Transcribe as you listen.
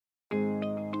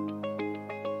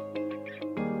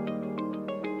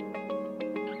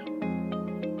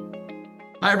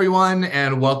Hi, everyone,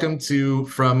 and welcome to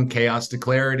From Chaos to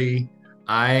Clarity.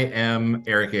 I am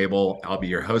Eric Abel. I'll be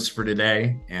your host for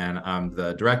today, and I'm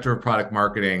the Director of Product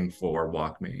Marketing for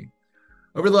WalkMe.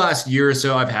 Over the last year or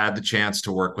so, I've had the chance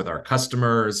to work with our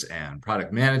customers and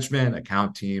product management,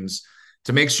 account teams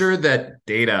to make sure that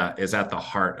data is at the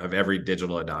heart of every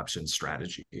digital adoption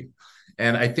strategy.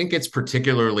 And I think it's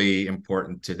particularly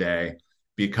important today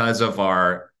because of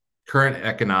our current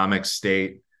economic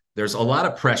state. There's a lot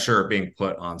of pressure being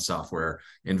put on software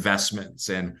investments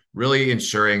and really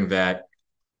ensuring that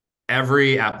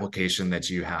every application that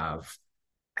you have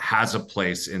has a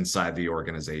place inside the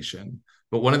organization.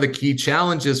 But one of the key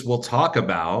challenges we'll talk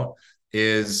about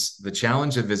is the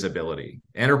challenge of visibility.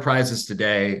 Enterprises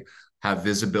today have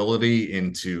visibility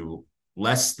into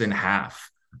less than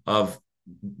half of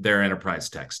their enterprise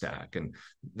tech stack. And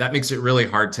that makes it really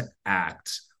hard to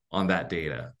act on that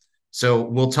data. So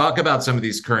we'll talk about some of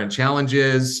these current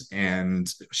challenges and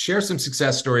share some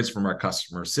success stories from our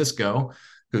customer, Cisco,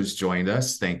 who's joined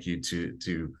us. Thank you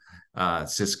to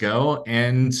Cisco.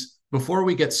 And before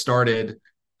we get started,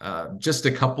 just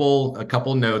a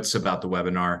couple notes about the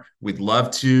webinar. We'd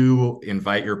love to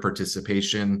invite your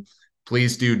participation.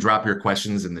 Please do drop your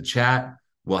questions in the chat.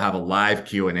 We'll have a live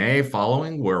Q&A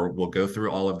following where we'll go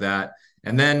through all of that.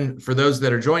 And then for those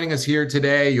that are joining us here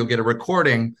today, you'll get a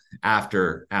recording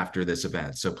after this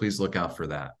event. So please look out for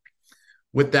that.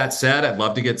 With that said, I'd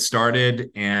love to get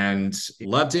started and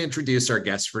love to introduce our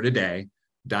guest for today,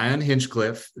 Diane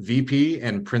Hinchcliffe, VP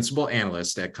and Principal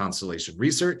Analyst at Constellation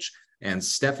Research, and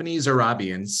Stephanie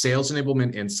Zarabian, Sales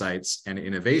Enablement Insights and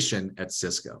Innovation at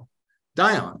Cisco.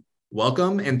 Diane,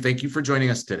 welcome and thank you for joining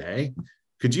us today.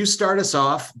 Could you start us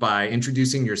off by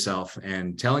introducing yourself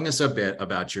and telling us a bit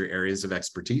about your areas of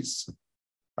expertise?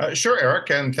 Sure, Eric,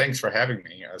 and thanks for having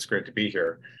me. It's great to be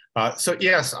here. So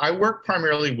yes, I work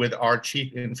primarily with our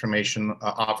Chief Information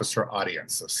Officer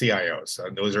audience, so CIOs.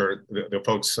 Those are the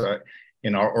folks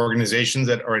in our organizations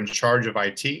that are in charge of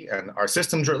IT and our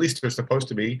systems, or at least they're supposed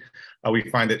to be. We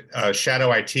find that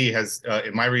shadow IT has,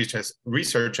 in my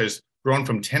research, has grown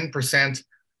from 10%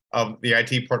 of the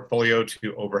IT portfolio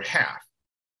to over half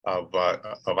of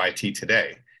IT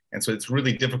today. And so it's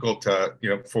really difficult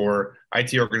for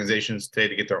IT organizations today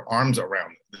to get their arms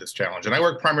around this challenge. And I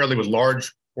work primarily with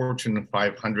large Fortune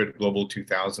 500 Global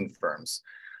 2000 firms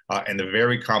and the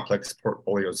very complex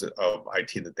portfolios of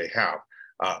IT that they have.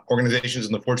 Organizations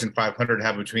in the Fortune 500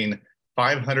 have between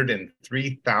 500 and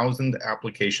 3,000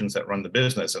 applications that run the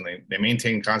business, and they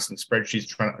maintain constant spreadsheets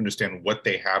trying to understand what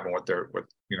they have and what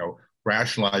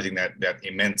rationalizing that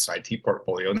immense IT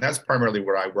portfolio. And that's primarily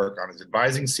where I work on, is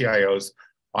advising CIOs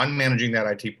on managing that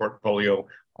IT portfolio,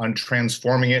 on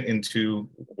transforming it into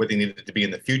what they need it to be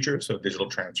in the future, so digital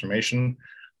transformation.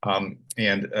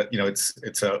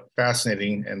 It's a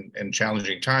fascinating and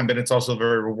challenging time, but it's also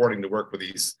very rewarding to work with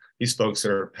these folks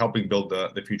that are helping build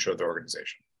the future of the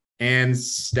organization. And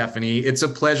Stephanie, it's a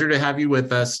pleasure to have you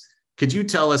with us. Could you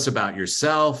tell us about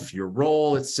yourself, your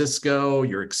role at Cisco,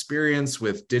 your experience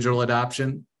with digital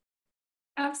adoption?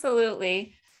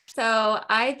 Absolutely. So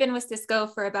I've been with Cisco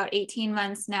for about 18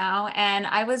 months now, and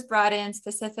I was brought in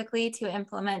specifically to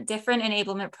implement different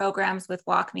enablement programs with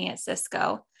WalkMe at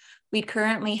Cisco. We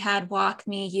currently had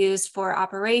WalkMe used for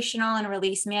operational and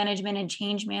release management and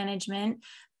change management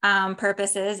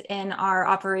purposes in our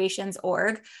operations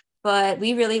org. But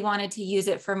we really wanted to use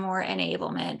it for more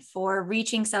enablement, for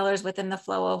reaching sellers within the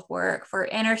flow of work, for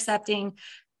intercepting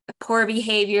poor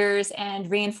behaviors and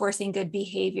reinforcing good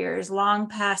behaviors. Long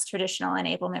past traditional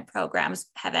enablement programs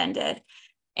have ended.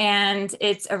 And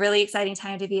it's a really exciting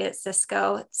time to be at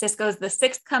Cisco. Cisco is the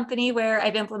 6th company where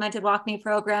I've implemented WalkMe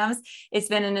programs. It's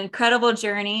been an incredible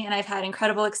journey, and I've had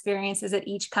incredible experiences at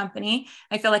each company.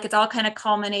 I feel like it's all kind of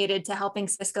culminated to helping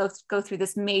Cisco go through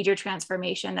this major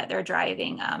transformation that they're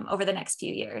driving over the next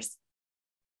few years.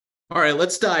 All right,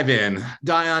 let's dive in.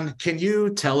 Diane, can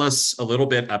you tell us a little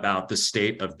bit about the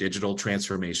state of digital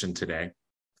transformation today?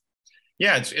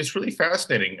 Yeah, it's really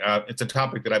fascinating. It's a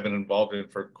topic that I've been involved in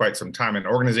for quite some time, and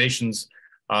organizations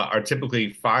are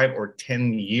typically 5 or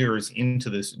 10 years into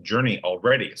this journey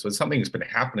already. So it's something that's been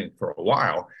happening for a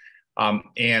while,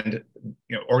 and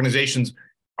organizations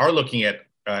are looking at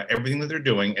everything that they're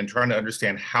doing and trying to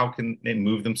understand how can they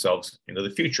move themselves into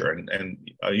the future. And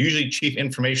usually, chief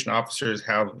information officers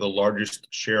have the largest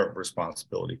share of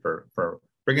responsibility for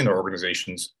bringing their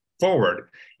organizations forward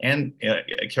and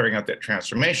carrying out that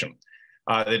transformation.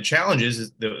 The challenge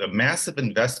is the massive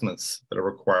investments that are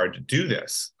required to do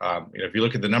this. If you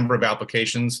look at the number of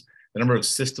applications, the number of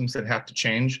systems that have to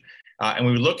change, and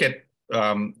we look at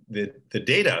the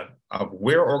data of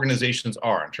where organizations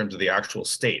are in terms of the actual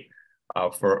state,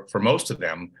 for most of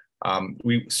them.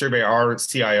 We survey our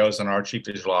CIOs and our chief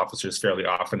digital officers fairly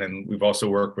often, and we've also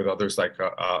worked with others like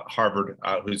Harvard,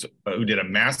 who did a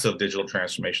massive digital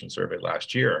transformation survey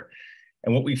last year.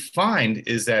 And what we find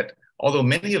is that although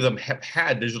many of them have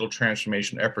had digital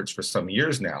transformation efforts for some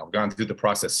years now, gone through the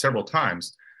process several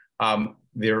times,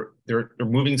 they're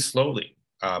moving slowly.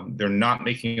 They're not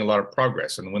making a lot of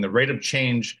progress. And when the rate of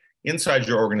change inside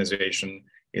your organization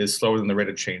is slower than the rate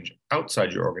of change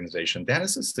outside your organization, that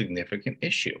is a significant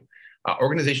issue.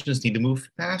 Organizations need to move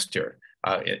faster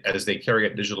as they carry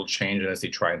out digital change and as they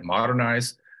try and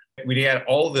modernize. We add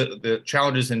all the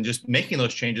challenges in just making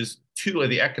those changes to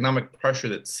the economic pressure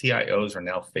that CIOs are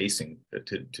now facing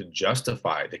to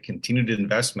justify the continued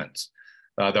investments.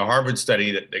 The Harvard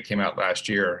study that came out last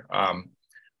year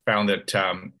found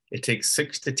that it takes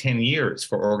 6 to 10 years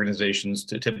for organizations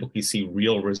to typically see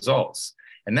real results.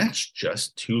 And that's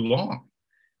just too long.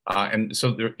 And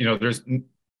so there's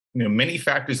many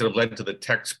factors that have led to the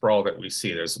tech sprawl that we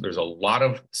see. There's a lot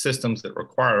of systems that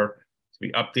require to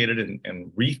be updated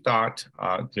and rethought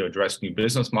to address new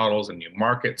business models and new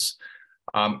markets.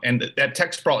 And that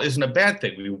tech sprawl isn't a bad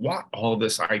thing. We want all of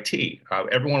this IT.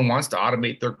 Everyone wants to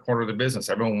automate their corner of the business.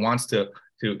 Everyone wants to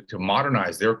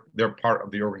modernize their part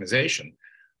of the organization.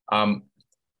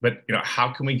 But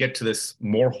how can we get to this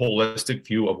more holistic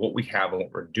view of what we have and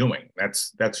what we're doing?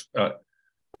 That's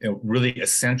really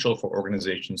essential for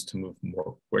organizations to move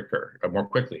more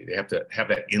quickly. They have to have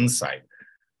that insight.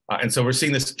 And so we're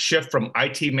seeing this shift from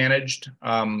IT managed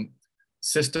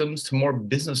systems to more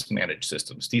business managed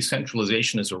systems.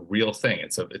 Decentralization is a real thing.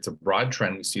 It's a broad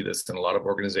trend. We see this in a lot of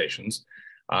organizations.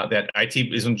 That IT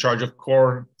is in charge of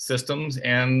core systems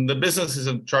and the business is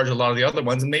in charge of a lot of the other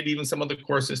ones and maybe even some of the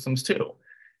core systems too.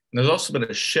 And there's also been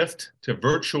a shift to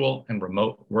virtual and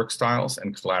remote work styles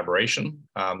and collaboration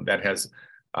that has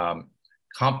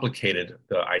complicated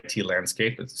the IT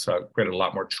landscape. It's created a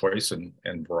lot more choice and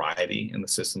variety in the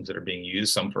systems that are being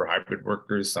used, some for hybrid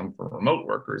workers, some for remote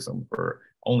workers, some for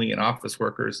only in-office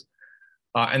workers.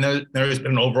 And there's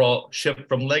been an overall shift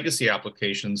from legacy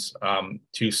applications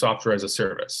to software as a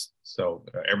service. So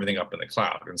everything up in the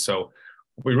cloud. And so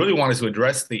what we really want is to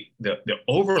address the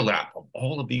overlap of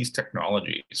all of these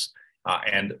technologies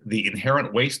and the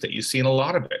inherent waste that you see in a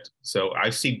lot of it. So I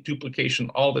see duplication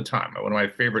all the time. One of my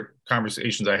favorite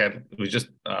conversations I had was just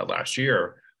last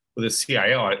year with a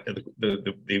CIO.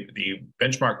 The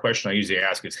benchmark question I usually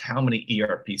ask is, how many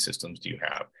ERP systems do you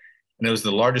have? And it was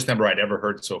the largest number I'd ever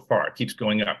heard so far. It keeps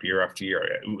going up year after year.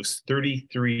 It was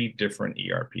 33 different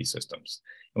ERP systems.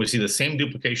 And we see the same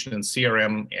duplication in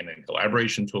CRM and in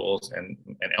collaboration tools and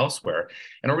elsewhere.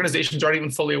 And organizations aren't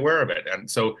even fully aware of it. And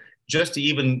so just to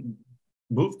even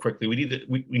move quickly, we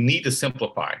need to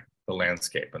simplify the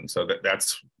landscape. And so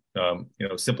that's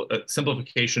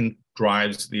simplification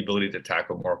drives the ability to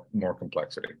tackle more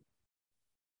complexity.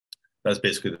 That's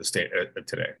basically the state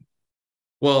today.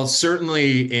 Well,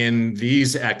 certainly in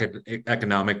these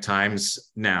economic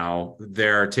times now,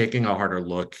 they're taking a harder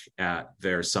look at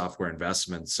their software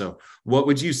investments. So what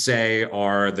would you say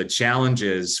are the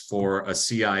challenges for a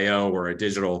CIO or a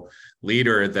digital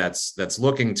leader that's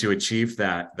looking to achieve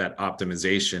that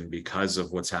optimization because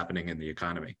of what's happening in the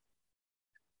economy?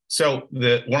 So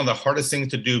one of the hardest things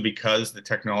to do, because the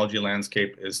technology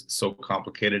landscape is so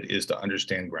complicated, is to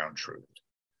understand ground truth.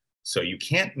 So you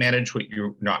can't manage what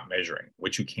you're not measuring,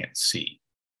 what you can't see.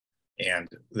 And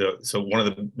so one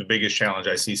of the biggest challenge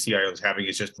I see CIOs having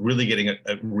is just really getting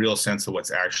a real sense of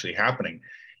what's actually happening.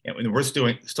 And we're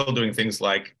still doing things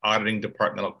like auditing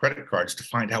departmental credit cards to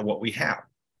find out what we have,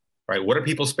 right? What are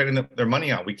people spending their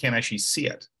money on? We can't actually see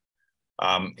it.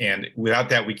 And without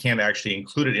that, we can't actually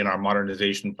include it in our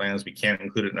modernization plans. We can't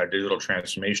include it in our digital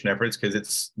transformation efforts because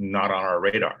it's not on our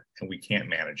radar and we can't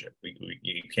manage it.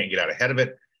 You can't get out ahead of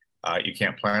it. You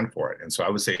can't plan for it. And so I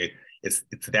would say it's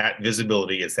that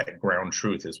visibility, it's that ground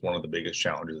truth is one of the biggest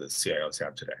challenges that CIOs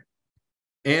have today.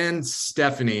 And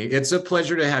Stephanie, it's a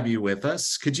pleasure to have you with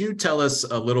us. Could you tell us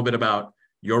a little bit about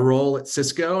your role at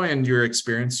Cisco and your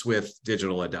experience with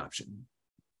digital adoption?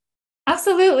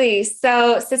 Absolutely.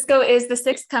 So Cisco is the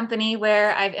 6th company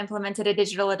where I've implemented a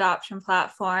digital adoption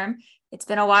platform. It's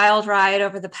been a wild ride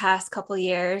over the past couple of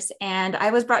years, and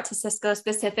I was brought to Cisco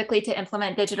specifically to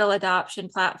implement digital adoption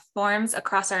platforms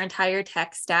across our entire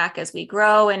tech stack as we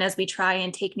grow and as we try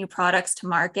and take new products to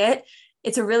market.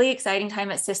 It's a really exciting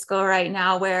time at Cisco right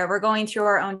now where we're going through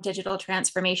our own digital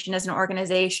transformation as an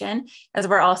organization, as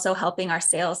we're also helping our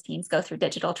sales teams go through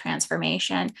digital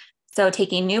transformation. So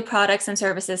taking new products and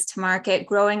services to market,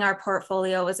 growing our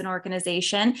portfolio as an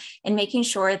organization, and making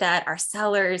sure that our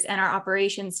sellers and our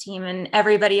operations team and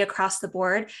everybody across the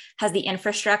board has the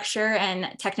infrastructure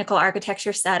and technical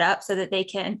architecture set up so that they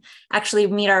can actually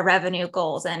meet our revenue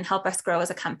goals and help us grow as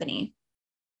a company.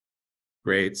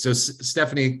 Great. So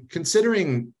Stephanie,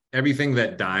 considering everything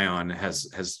that Dion has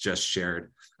just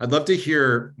shared, I'd love to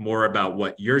hear more about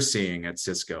what you're seeing at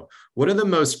Cisco. What are the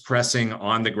most pressing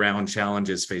on-the-ground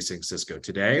challenges facing Cisco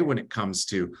today when it comes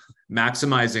to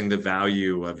maximizing the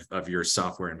value of your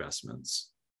software investments?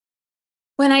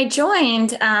 When I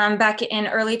joined back in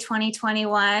early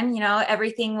 2021,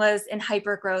 everything was in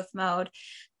hyper growth mode.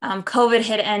 COVID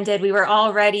had ended. We were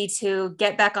all ready to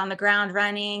get back on the ground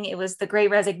running. It was the Great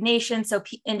Resignation. So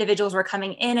individuals were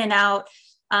coming in and out.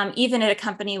 Even at a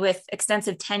company with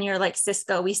extensive tenure like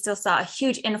Cisco, we still saw a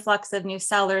huge influx of new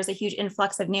sellers, a huge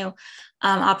influx of new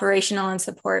operational and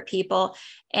support people.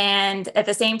 And at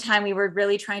the same time, we were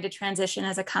really trying to transition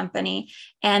as a company.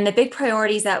 And the big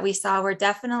priorities that we saw were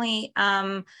definitely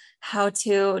how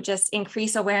to just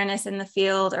increase awareness in the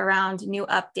field around new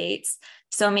updates.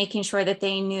 So making sure that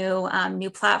they knew new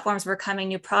platforms were coming,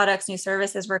 new products, new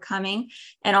services were coming,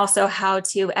 and also how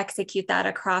to execute that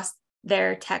across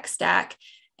their tech stack,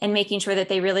 and making sure that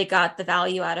they really got the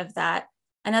value out of that.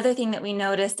 Another thing that we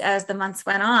noticed as the months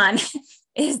went on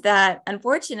is that,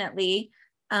 unfortunately,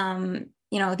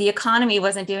 the economy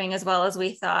wasn't doing as well as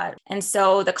we thought. And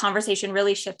so the conversation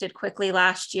really shifted quickly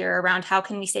last year around how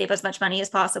can we save as much money as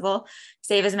possible,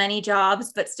 save as many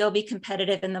jobs, but still be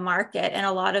competitive in the market. And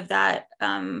a lot of that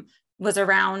was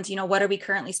around, what are we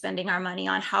currently spending our money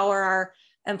on? How are our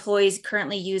employees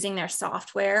currently using their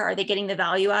software? Are they getting the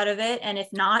value out of it? And if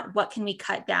not, what can we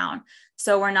cut down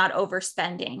so we're not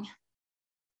overspending?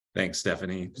 Thanks,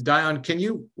 Stephanie. Dion, can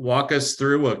you walk us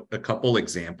through a couple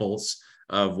examples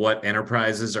of what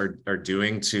enterprises are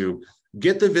doing to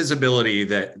get the visibility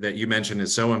that you mentioned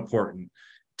is so important,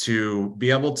 to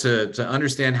be able to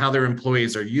understand how their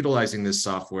employees are utilizing this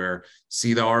software,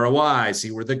 see the ROI, see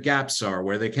where the gaps are,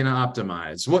 where they can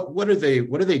optimize? What are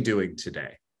they doing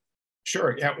today?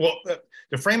 Sure. Yeah. Well,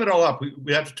 to frame it all up,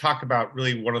 we have to talk about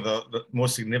really one of the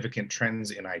most significant trends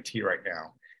in IT right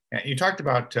now. And you talked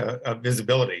about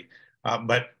visibility,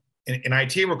 but in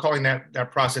IT, we're calling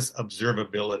that process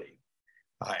observability,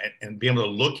 and being able to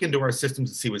look into our systems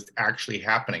and see what's actually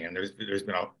happening. And there's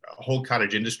been a whole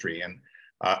cottage industry and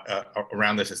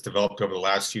around this. It's developed over the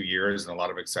last few years, and a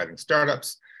lot of exciting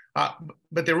startups.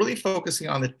 But they're really focusing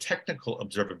on the technical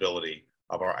observability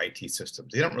of our IT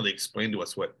systems. They don't really explain to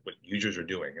us what users are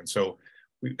doing. And so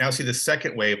we now see the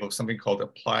second wave of something called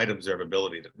applied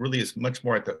observability that really is much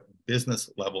more at the business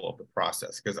level of the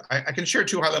process. Because I can share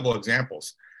two high-level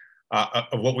examples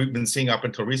of what we've been seeing up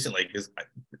until recently, because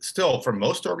still for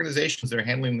most organizations, they're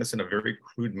handling this in a very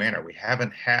crude manner. We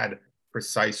haven't had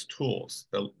precise tools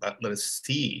that let us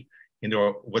see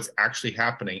into what's actually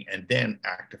happening and then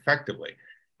act effectively.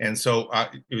 And so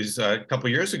it was a couple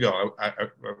of years ago, I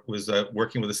was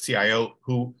working with a CIO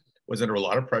who was under a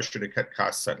lot of pressure to cut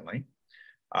costs suddenly.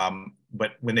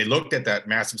 But when they looked at that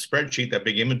massive spreadsheet, that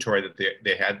big inventory that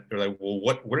they had, they're like, well,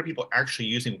 what are people actually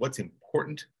using? What's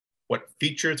important? What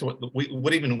features,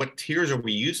 what tiers are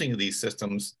we using of these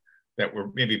systems that we're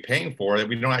maybe paying for that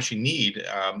we don't actually need?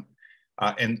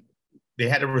 And they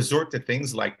had to resort to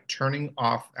things like turning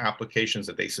off applications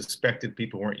that they suspected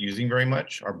people weren't using very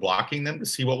much, or blocking them to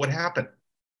see what would happen,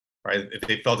 right? If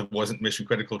they felt it wasn't mission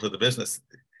critical to the business.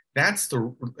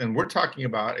 And we're talking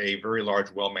about a very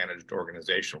large, well-managed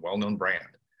organization, well-known brand.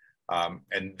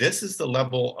 And this is the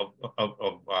level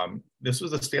this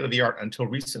was the state of the art until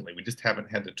recently. We just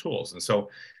haven't had the tools. And so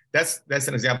that's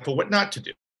an example of what not to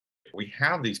do. We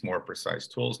have these more precise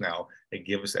tools now that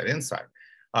give us that insight.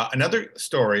 Another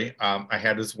story I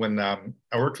had is when I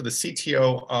worked for the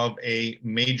CTO of a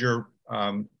major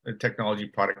technology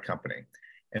product company,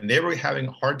 and they were having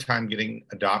a hard time getting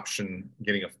adoption,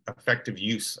 getting effective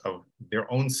use of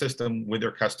their own system with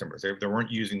their customers. They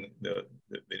weren't using the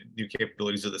new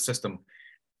capabilities of the system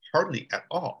hardly at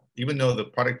all, even though the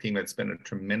product team had spent a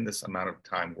tremendous amount of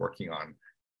time working on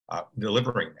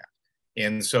delivering that.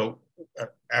 And so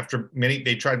after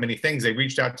they tried many things, they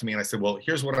reached out to me and I said, well,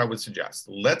 here's what I would suggest.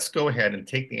 Let's go ahead and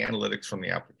take the analytics from the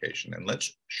application and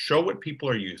let's show what people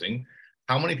are using,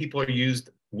 how many people are used,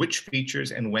 which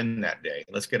features and when that day.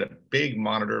 Let's get a big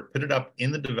monitor, put it up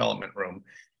in the development room,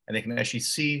 and they can actually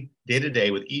see day to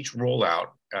day with each rollout,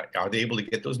 are they able to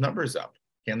get those numbers up?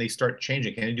 Can they start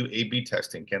changing? Can they do A/B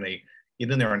testing? Can they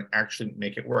get in there and actually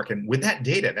make it work? And with that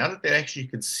data, now that they actually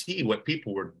could see what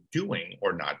people were doing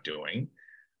or not doing,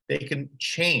 they can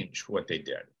change what they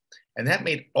did. And that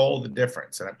made all the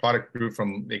difference. And that product grew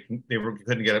from,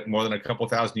 couldn't get more than a couple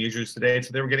thousand users today.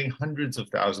 So they were getting hundreds of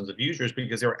thousands of users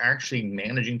because they were actually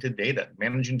managing to data,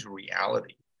 managing to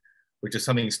reality, which is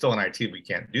something still in IT we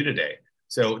can't do today.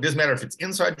 So it doesn't matter if it's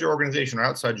inside your organization or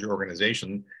outside your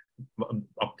organization,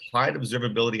 applied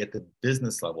observability at the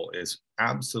business level is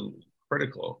absolutely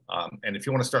critical. And if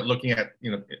you want to start looking at,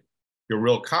 your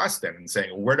real cost then and saying,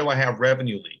 where do I have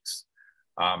revenue leaks?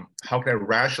 How can I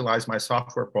rationalize my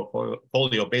software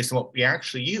portfolio based on what we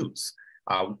actually use?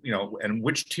 And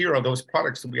which tier of those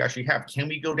products do we actually have? Can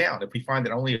we go down? If we find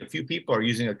that only a few people are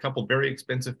using a couple very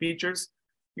expensive features,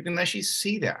 you can actually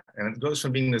see that. And it goes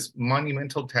from being this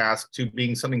monumental task to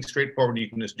being something straightforward you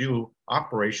can just do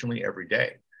operationally every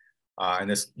day. And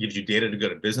this gives you data to go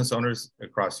to business owners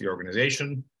across the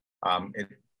organization. It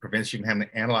prevents you from having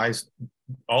to analyze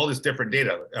all this different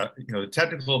data. The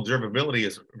technical observability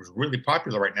is really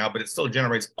popular right now, but it still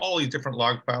generates all these different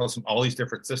log files from all these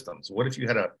different systems. What if you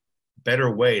had a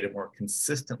better way to more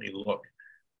consistently look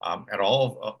at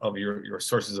all of your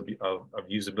sources of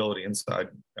usability inside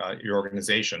your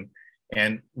organization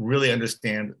and really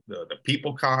understand the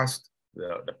people cost,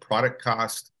 the product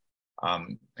cost,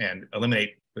 and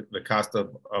eliminate the cost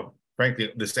of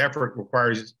frankly, this effort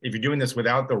requires, if you're doing this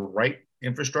without the right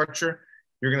infrastructure,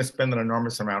 you're going to spend an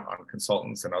enormous amount on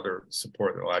consultants and other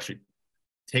support that will actually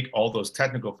take all those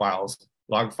technical files,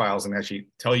 log files, and actually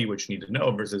tell you what you need to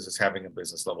know versus just having a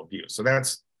business level view. So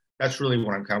that's really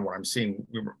what I'm seeing.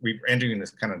 We're entering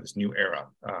this new era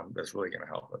that's really going to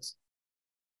help us.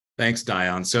 Thanks,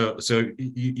 Dion. So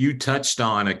you touched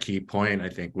on a key point, I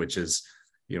think, which is,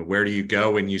 where do you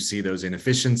go when you see those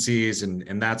inefficiencies?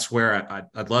 And that's where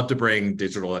I'd love to bring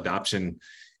digital adoption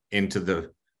into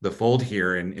the fold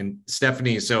here. And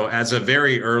Stephanie, so as a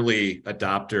very early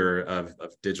adopter of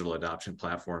digital adoption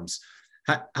platforms,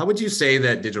 how would you say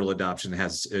that digital adoption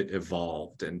has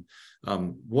evolved? And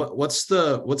what's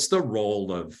the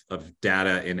role of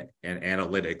data and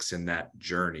analytics in that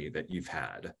journey that you've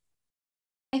had?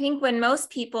 I think when most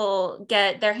people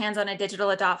get their hands on a digital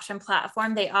adoption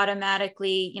platform, they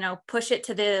automatically, push it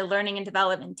to the learning and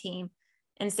development team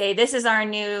and say, this is our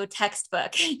new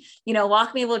textbook.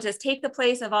 WalkMe will just take the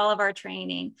place of all of our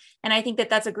training. And I think that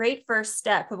that's a great first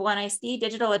step. But when I see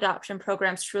digital adoption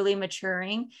programs truly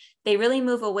maturing, they really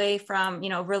move away from,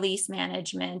 release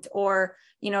management or,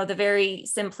 the very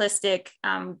simplistic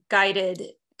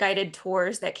guided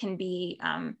tours that can be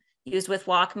used with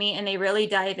WalkMe, and they really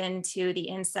dive into the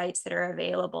insights that are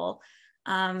available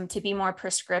to be more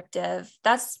prescriptive.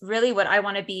 That's really what I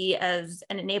want to be as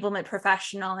an enablement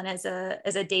professional and as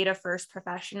a data first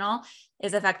professional,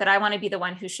 is the fact that I want to be the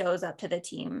one who shows up to the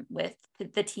team with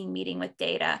the team meeting with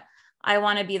data. I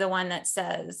want to be the one that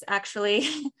says, actually,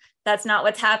 that's not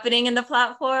what's happening in the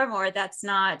platform, or that's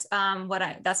not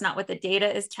what the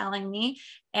data is telling me,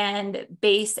 and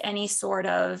base any sort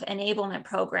of enablement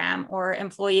program or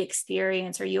employee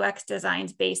experience or UX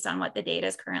designs based on what the data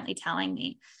is currently telling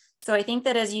me. So I think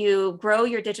that as you grow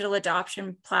your digital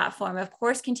adoption platform, of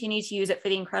course, continue to use it for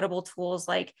the incredible tools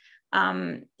like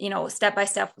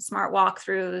step-by-step smart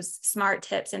walkthroughs, smart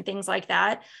tips, and things like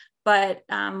that. But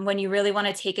when you really want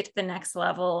to take it to the next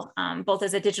level, both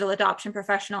as a digital adoption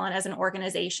professional and as an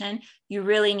organization, you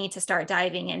really need to start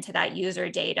diving into that user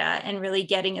data and really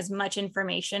getting as much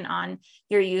information on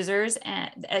your users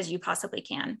as you possibly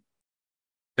can.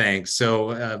 Thanks.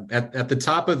 So at the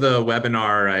top of the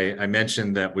webinar, I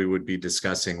mentioned that we would be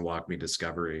discussing WalkMe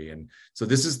Discovery. And so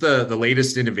this is the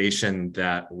latest innovation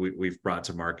that we've brought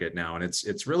to market now. And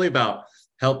it's really about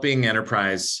helping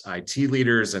enterprise IT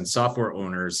leaders and software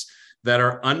owners that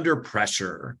are under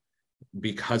pressure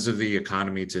because of the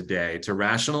economy today to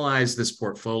rationalize this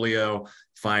portfolio,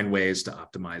 find ways to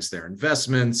optimize their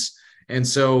investments. And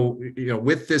so,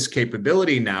 with this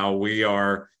capability now, we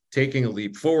are taking a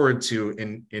leap forward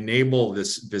to enable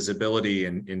this visibility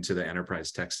into the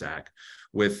enterprise tech stack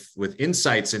with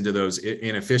insights into those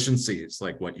inefficiencies,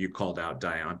 like what you called out,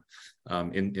 Dion,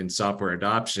 in software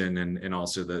adoption and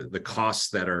also the costs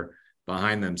that are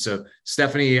behind them. So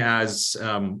Stephanie, as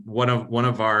one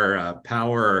of our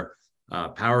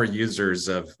power users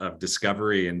of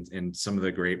Discovery and some of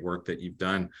the great work that you've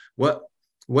done,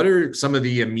 what are some of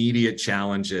the immediate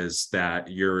challenges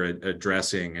that you're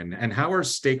addressing, and how are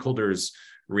stakeholders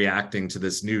reacting to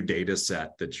this new data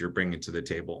set that you're bringing to the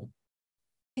table?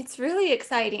 It's really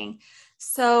exciting.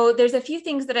 So there's a few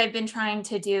things that I've been trying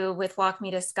to do with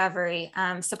WalkMe Discovery.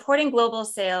 Supporting global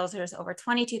sales, there's over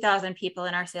 22,000 people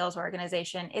in our sales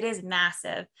organization. It is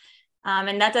massive.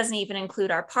 And that doesn't even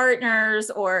include our partners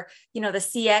or, the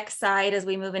CX side as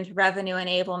we move into revenue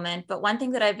enablement. But one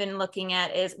thing that I've been looking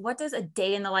at is, what does a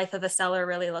day in the life of a seller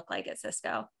really look like at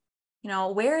Cisco?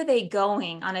 Where are they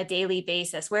going on a daily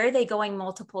basis? Where are they going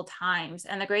multiple times?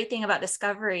 And the great thing about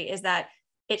Discovery is that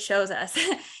it shows us,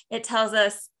 it tells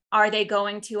us, are they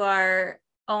going to our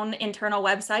own internal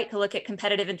website to look at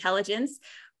competitive intelligence?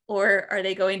 Or are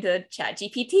they going to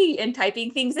ChatGPT and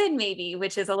typing things in maybe,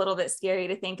 which is a little bit scary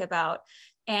to think about.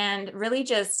 And really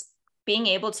just being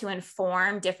able to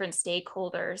inform different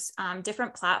stakeholders,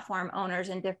 different platform owners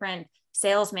and different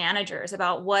sales managers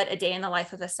about what a day in the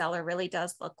life of a seller really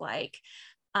does look like.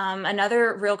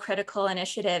 Another real critical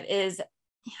initiative is,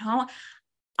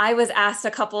 I was asked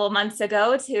a couple of months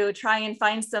ago to try and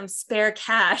find some spare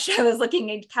cash. I was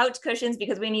looking at couch cushions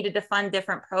because we needed to fund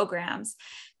different programs.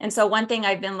 And so one thing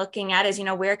I've been looking at is,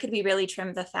 where could we really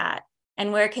trim the fat?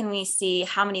 And where can we see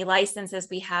how many licenses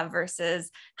we have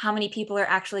versus how many people are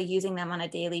actually using them on a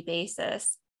daily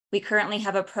basis? We currently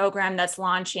have a program that's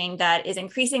launching that is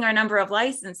increasing our number of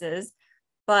licenses,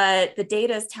 but the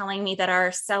data is telling me that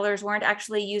our sellers weren't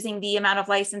actually using the amount of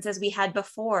licenses we had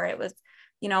before. It was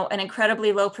an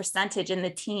incredibly low percentage in the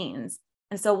teens.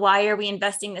 And so why are we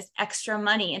investing this extra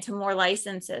money into more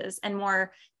licenses and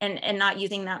more and not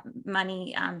using that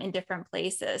money in different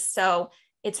places? So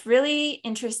it's really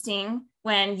interesting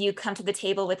when you come to the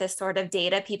table with this sort of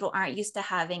data. People aren't used to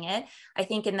having it. I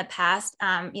think in the past,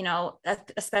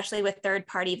 especially with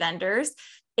third-party vendors,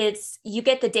 you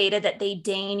get the data that they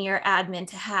deign your admin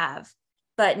to have.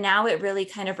 But now it really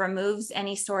kind of removes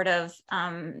any sort of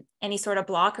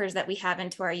blockers that we have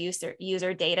into our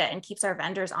user data and keeps our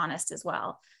vendors honest as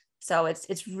well. So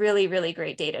it's really, really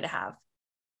great data to have.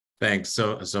 Thanks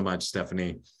so much,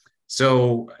 Stephanie.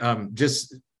 So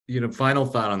just final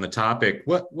thought on the topic.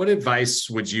 What advice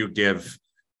would you give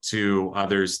to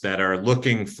others that are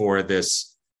looking for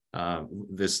this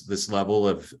level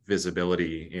of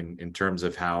visibility in terms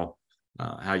of how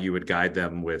you would guide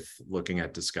them with looking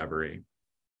at discovery?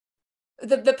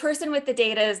 The person with the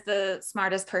data is the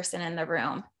smartest person in the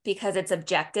room because it's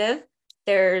objective.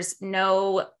 There's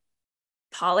no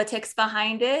politics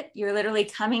behind it. You're literally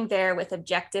coming there with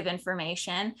objective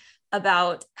information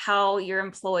about how your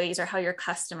employees or how your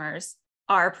customers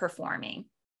are performing.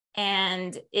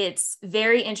 And it's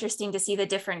very interesting to see the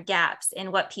different gaps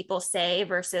in what people say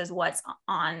versus what's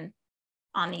on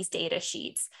these data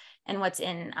sheets and what's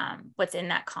in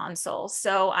that console.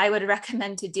 So I would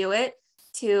recommend to do it,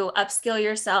 to upskill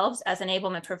yourselves as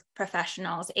enablement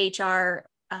professionals, HR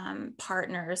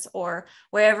partners, or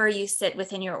wherever you sit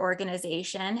within your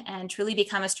organization, and truly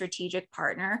become a strategic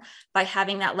partner by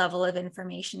having that level of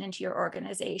information into your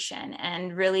organization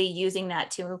and really using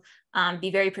that to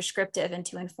be very prescriptive and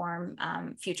to inform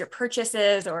future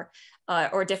purchases or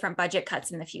different budget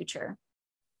cuts in the future.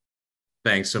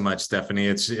 Thanks so much, Stephanie.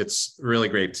 It's really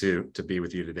great to be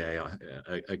with you today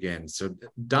again. So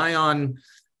Dion,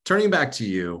 turning back to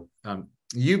you,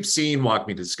 you've seen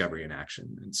WalkMe Discovery in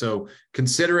action. And so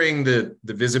considering the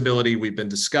visibility we've been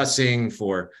discussing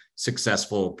for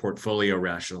successful portfolio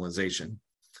rationalization,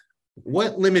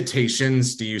 what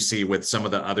limitations do you see with some of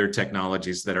the other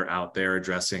technologies that are out there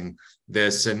addressing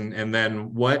this? And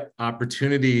then what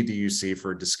opportunity do you see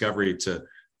for Discovery to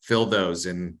fill those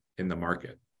in the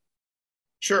market?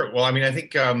 Sure. Well, I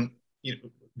think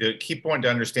the key point to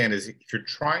understand is if you're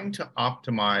trying to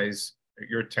optimize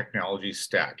your technology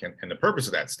stack, and the purpose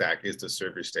of that stack is to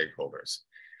serve your stakeholders,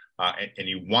 and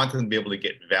you want them to be able to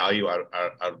get value out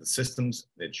of the systems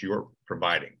that you're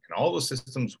providing. And all those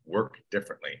systems work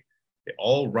differently. They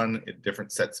all run in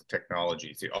different sets of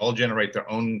technologies. They all generate their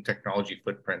own technology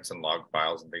footprints and log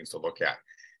files and things to look at.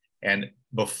 And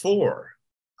before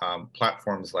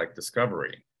platforms like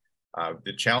Discovery,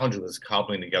 the challenge was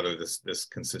cobbling together this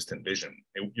consistent vision.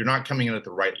 You're not coming in at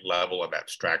the right level of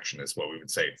abstraction, is what we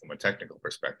would say from a technical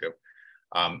perspective.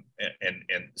 And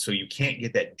so you can't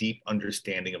get that deep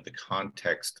understanding of the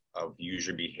context of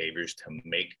user behaviors to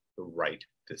make the right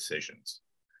decisions.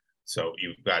 So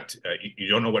you've got, you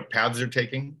don't know what paths they're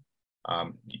taking.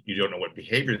 You don't know what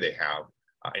behavior they have.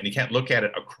 And you can't look at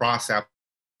it across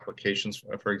applications,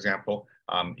 for example.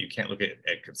 You can't look at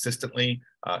it consistently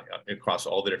across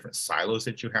all the different silos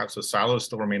that you have. So silos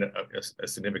still remain a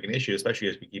significant issue, especially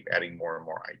as we keep adding more and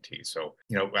more IT. So,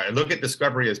 I look at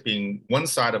Discovery as being one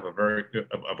side of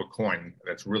a coin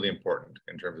that's really important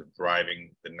in terms of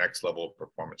driving the next level of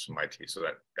performance from IT. So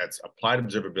that's applied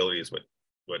observability is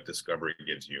what Discovery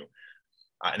gives you.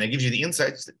 And that gives you the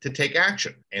insights to take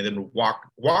action. And then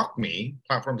WalkMe,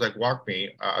 platforms like WalkMe,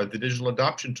 are the digital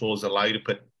adoption tools that allow you to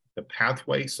put the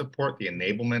pathway support, the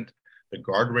enablement, the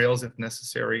guardrails if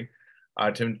necessary,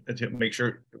 to make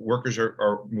sure workers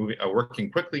are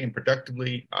working quickly and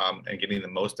productively and getting the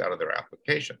most out of their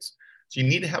applications. So you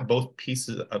need to have both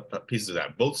pieces of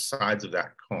that, both sides of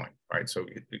that coin, right? So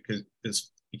because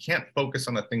you can't focus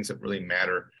on the things that really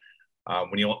matter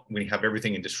when you have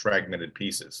everything in just fragmented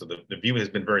pieces. So the view has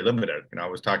been very limited. I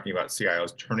was talking about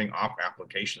CIOs turning off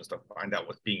applications to find out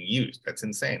what's being used. That's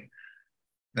insane.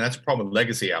 And that's a problem with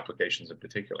legacy applications in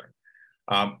particular.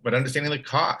 But understanding the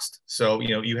cost. So,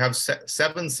 you have 7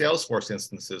 Salesforce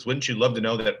instances. Wouldn't you love to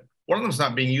know that one of them is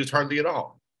not being used hardly at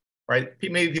all, right?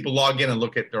 Maybe people log in and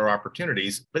look at their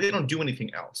opportunities, but they don't do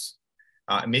anything else.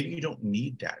 Maybe you don't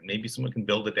need that. Maybe someone can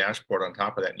build a dashboard on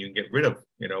top of that and you can get rid of,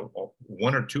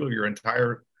 1 or 2 of your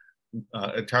entirely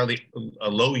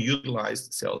low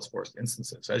utilized Salesforce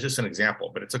instances. So that's just an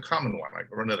example, but it's a common one. I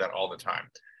run into that all the time.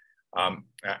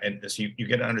 And so you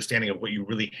get an understanding of what you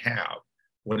really have,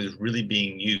 what is really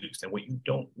being used, and what you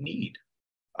don't need,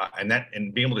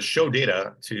 and being able to show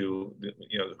data to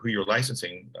who you're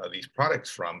licensing these products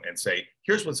from, and say,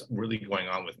 here's what's really going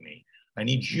on with me. I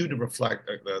need you to reflect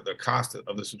the cost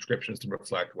of the subscriptions to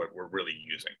reflect what we're really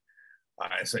using.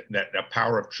 So that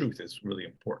power of truth is really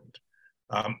important.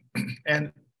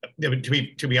 And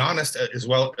to be honest, as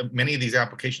well, many of these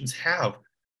applications have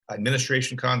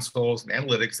administration consoles and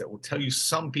analytics that will tell you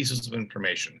some pieces of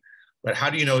information. But how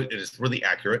do you know it is really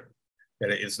accurate,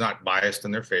 that it's not biased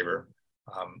in their favor,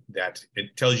 that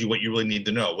it tells you what you really need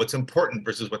to know, what's important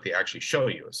versus what they actually show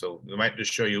you? So they might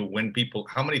just show you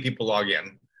how many people log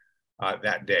in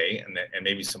that day, and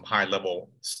maybe some high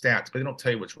level stats, but they don't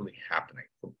tell you what's really happening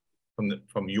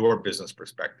from your business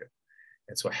perspective.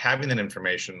 And so having that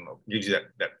information gives you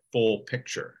that full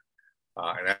picture.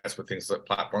 And that's what things like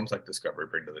platforms like Discovery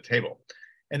bring to the table.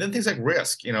 And then things like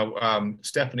risk.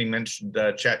 Stephanie mentioned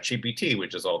ChatGPT,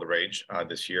 which is all the rage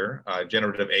this year.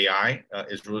 Generative AI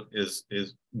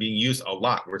is being used a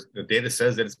lot, where the data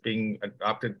says that it's being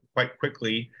adopted quite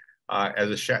quickly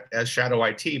as shadow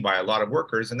IT by a lot of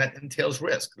workers, and that entails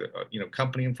risk.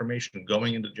 Company information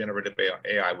going into generative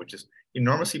AI, which is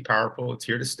enormously powerful. It's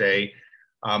here to stay.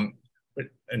 But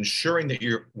ensuring that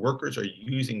your workers are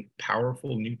using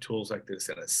powerful new tools like this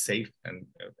in a safe and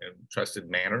trusted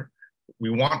manner. We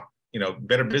want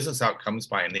better business outcomes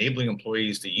by enabling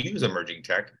employees to use emerging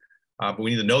tech, but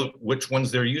we need to know which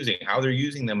ones they're using, how they're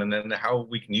using them, and then how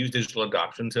we can use digital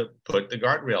adoption to put the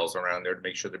guardrails around there to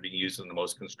make sure they're being used in the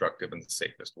most constructive and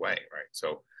safest way, right?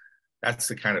 So that's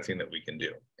the kind of thing that we can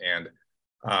do. And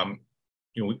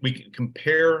we can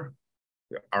compare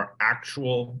our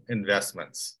actual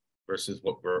investments versus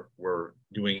what we're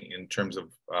doing in terms of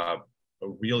a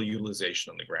real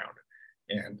utilization on the ground.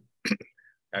 And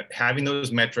having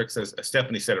those metrics, as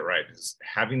Stephanie said it right, is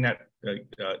having that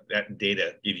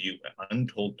data give you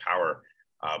untold power,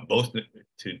 both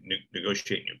to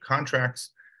negotiate new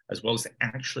contracts, as well as to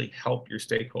actually help your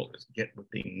stakeholders get what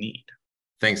they need.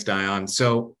 Thanks, Dion.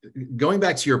 So going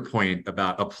back to your point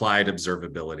about applied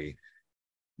observability,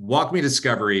 WalkMe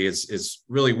Discovery is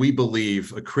really, we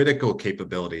believe, a critical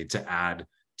capability to add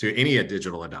to any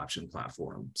digital adoption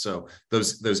platform. So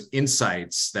those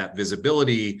insights, that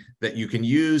visibility that you can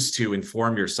use to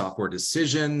inform your software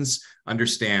decisions,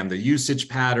 understand the usage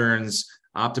patterns,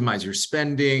 optimize your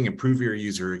spending, improve your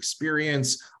user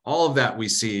experience, all of that we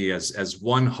see as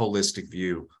one holistic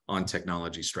view on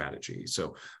technology strategy.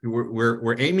 So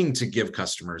we're aiming to give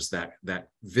customers that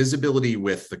visibility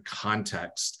with the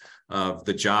context of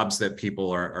the jobs that people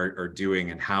are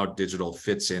doing and how digital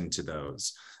fits into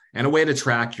those, and a way to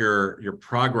track your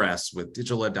progress with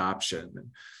digital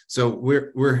adoption. So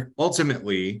we're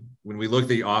ultimately, when we look at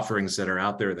the offerings that are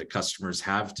out there that customers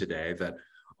have today that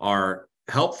are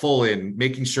helpful in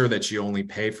making sure that you only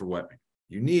pay for what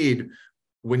you need,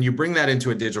 when you bring that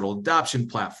into a digital adoption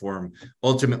platform,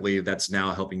 ultimately that's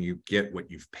now helping you get what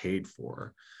you've paid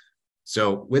for.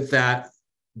 So with that,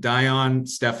 Dion,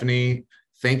 Stephanie,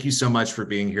 thank you so much for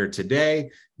being here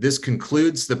today. This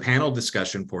concludes the panel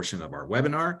discussion portion of our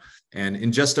webinar. And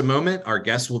in just a moment, our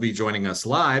guests will be joining us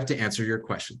live to answer your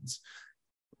questions.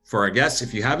 For our guests,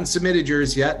 if you haven't submitted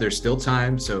yours yet, there's still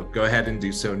time, so go ahead and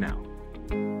do so now.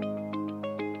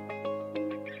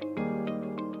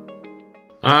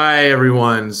 Hi,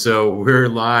 everyone. So we're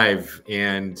live,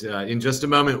 and in just a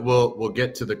moment, we'll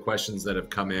get to the questions that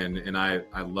have come in, and I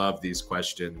love these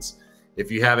questions. If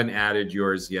you haven't added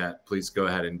yours yet, please go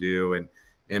ahead and do.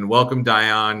 And welcome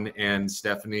Dion and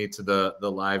Stephanie to the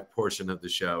live portion of the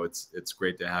show. It's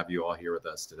great to have you all here with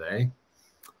us today.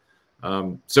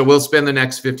 So we'll spend the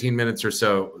next 15 minutes or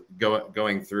so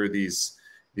going through these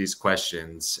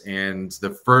questions. And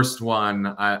the first one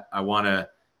I want to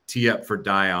tee up for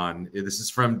Dion. This is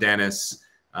from Dennis.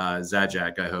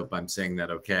 Zajac. I hope I'm saying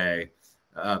that okay.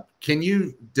 Can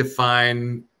you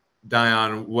define,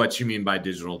 Dion, what you mean by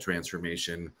digital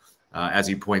transformation? As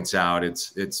he points out,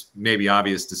 it's maybe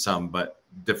obvious to some, but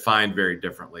defined very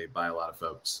differently by a lot of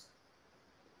folks.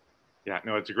 Yeah,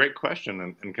 no, it's a great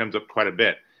question and comes up quite a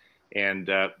bit. And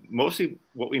mostly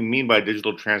what we mean by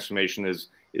digital transformation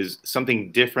is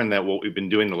something different than what we've been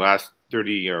doing the last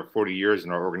 30 or 40 years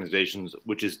in our organizations,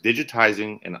 which is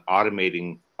digitizing and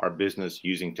automating our business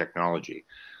using technology.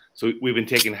 So we've been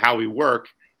taking how we work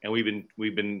and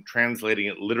we've been translating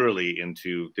it literally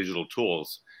into digital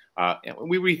tools. And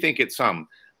we rethink it some,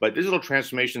 but digital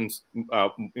transformation's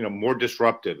more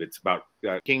disruptive. It's about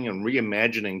thinking and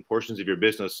reimagining portions of your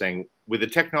business, saying, with the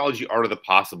technology art of the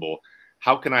possible,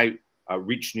 how can I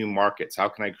reach new markets? How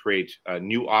can I create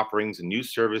new offerings and new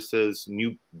services,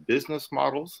 new business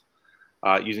models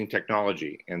using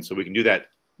technology? And so we can do that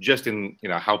just in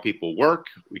how people work.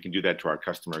 We can do that to our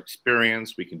customer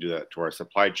experience. We can do that to our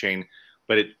supply chain.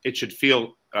 But it should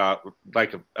feel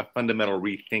like a fundamental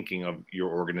rethinking of your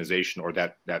organization or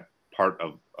that part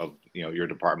of your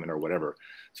department or whatever.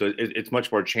 So it's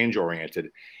much more change oriented,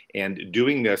 and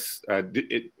doing this,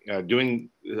 doing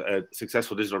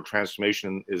successful digital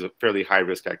transformation is a fairly high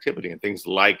risk activity, and things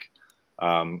like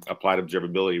applied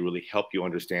observability really help you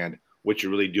understand what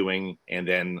you're really doing and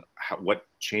then what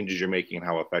changes you're making and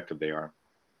how effective they are.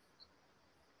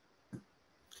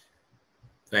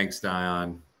 Thanks,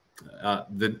 Dion.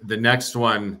 The next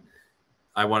one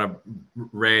I want to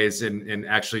raise, and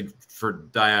actually for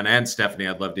Dion and Stephanie,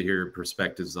 I'd love to hear your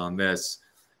perspectives on this.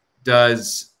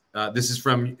 This is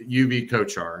from UV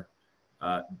Kochar.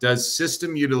 Does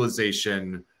system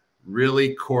utilization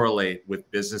really correlate with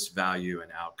business value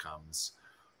and outcomes?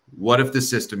 What if the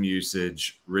system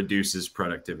usage reduces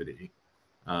productivity?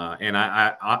 And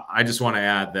I just want to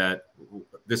add that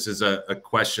this is a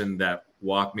question that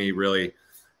WalkMe really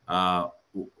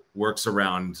works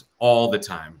around all the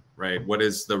time, right? What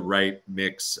is the right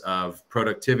mix of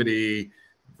productivity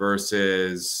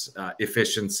versus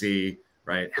efficiency,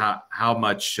 right? How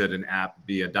much should an app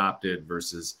be adopted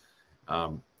versus,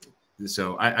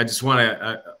 so I just want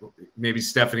to, maybe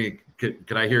Stephanie,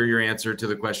 could I hear your answer to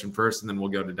the question first, and then we'll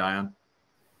go to Dion?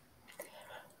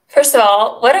 First of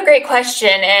all, what a great question.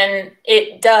 And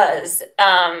it does.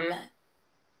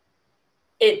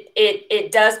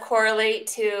 It does correlate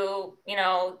to,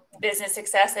 business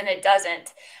success, and it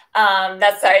doesn't.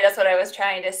 That's what I was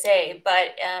trying to say.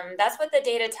 But that's what the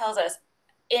data tells us.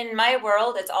 In my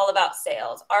world, it's all about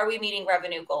sales. Are we meeting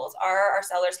revenue goals? Are our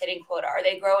sellers hitting quota? Are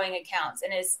they growing accounts?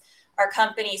 And is our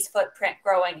company's footprint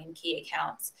growing in key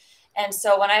accounts? And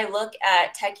so when I look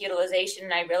at tech utilization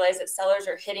and I realize that sellers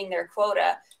are hitting their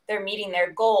quota, they're meeting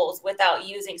their goals without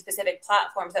using specific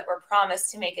platforms that were promised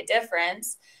to make a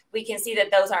difference, we can see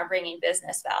that those aren't bringing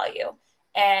business value.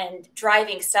 And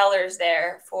driving sellers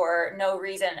there for no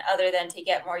reason other than to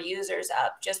get more users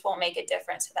up just won't make a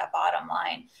difference to that bottom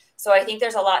line. So I think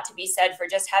there's a lot to be said for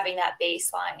just having that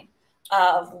baseline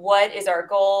of what is our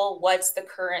goal, what's the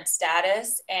current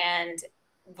status, and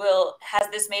has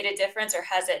this made a difference or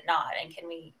has it not? And can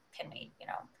we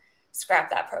scrap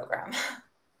that program?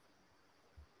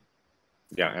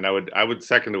 Yeah, and I would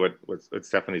second what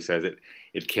Stephanie says.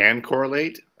 It can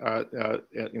correlate.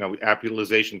 App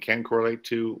utilization can correlate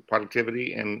to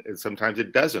productivity, and sometimes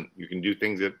it doesn't. You can do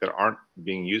things that aren't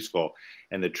being useful,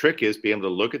 and the trick is being able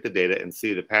to look at the data and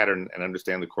see the pattern and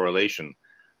understand the correlation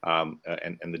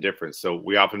and the difference. So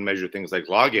we often measure things like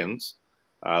logins,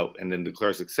 and then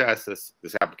declare success.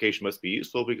 This application must be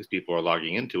useful because people are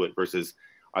logging into it. Versus,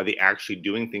 are they actually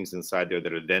doing things inside there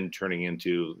that are then turning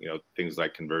into things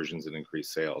like conversions and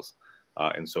increased sales?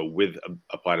 And so with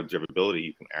applied observability,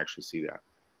 you can actually see that.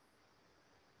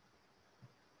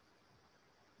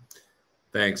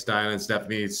 Thanks, Diana and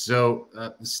Stephanie. So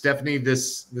Stephanie,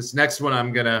 this next one,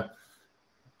 I'm gonna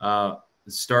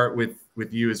start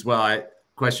with you as well.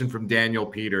 Question from Daniel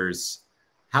Peters.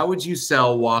 How would you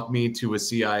sell WalkMe to a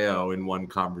CIO in one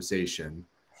conversation?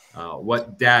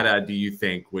 What data do you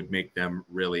think would make them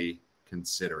really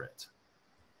consider it?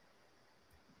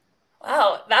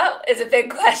 Wow, that is a big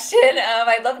question.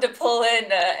 I'd love to pull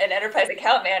in an enterprise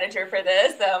account manager for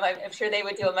this. I'm sure they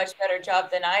would do a much better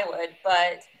job than I would.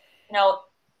 But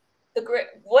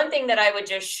one thing that I would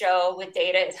just show with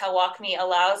data is how WalkMe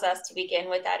allows us to begin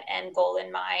with that end goal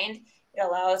in mind. It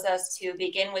allows us to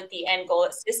begin with the end goal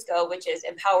at Cisco, which is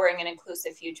empowering an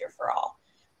inclusive future for all.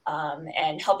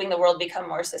 And helping the world become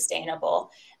more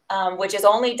sustainable, which is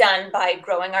only done by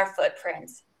growing our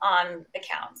footprints on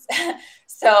accounts.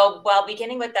 So while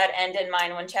beginning with that end in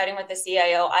mind, when chatting with the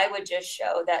CIO, I would just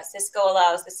show that Cisco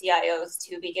allows the CIOs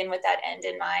to begin with that end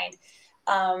in mind,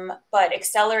 but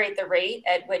accelerate the rate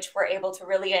at which we're able to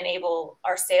really enable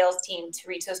our sales team to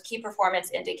reach those key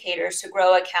performance indicators, to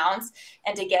grow accounts,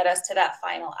 and to get us to that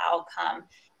final outcome.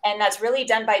 And that's really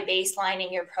done by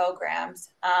baselining your programs.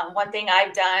 One thing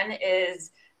I've done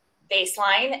is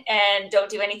baseline and don't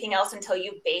do anything else until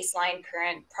you baseline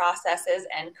current processes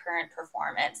and current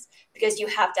performance, because you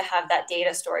have to have that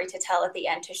data story to tell at the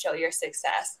end to show your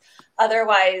success.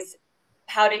 Otherwise,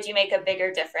 how did you make a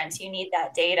bigger difference? You need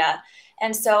that data.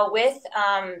 And so with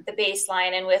the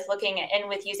baseline and with looking at, and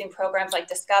with using programs like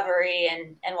Discovery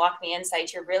and WalkMe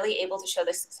Insights, you're really able to show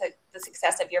the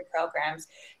success of your programs.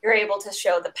 You're able to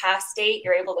show the past state,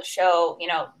 you're able to show,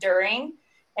 during,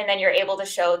 and then you're able to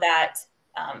show that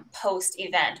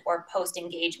post-event or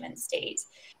post-engagement state,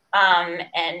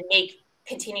 and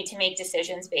continue to make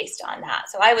decisions based on that.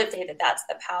 So I would say that that's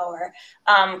the power.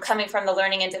 Coming from the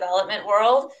learning and development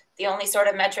world, the only sort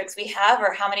of metrics we have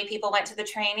are how many people went to the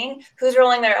training. Who's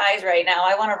rolling their eyes right now?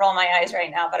 I want to roll my eyes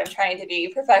right now, but I'm trying to be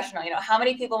professional. How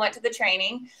many people went to the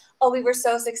training? Oh, we were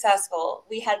so successful.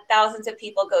 We had thousands of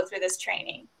people go through this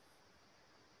training.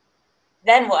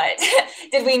 Then what?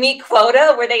 Did we meet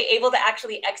quota? Were they able to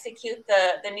actually execute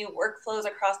the new workflows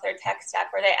across their tech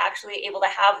stack? Were they actually able to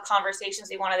have conversations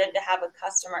we wanted them to have with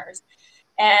customers?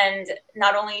 And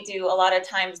not only do a lot of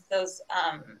times those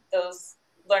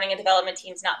learning and development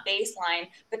teams not baseline,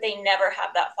 but they never have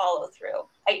that follow through.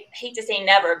 I hate to say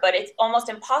never, but it's almost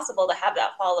impossible to have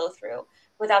that follow through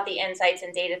without the insights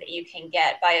and data that you can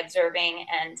get by observing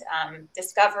and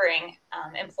discovering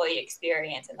employee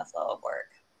experience in the flow of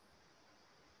work.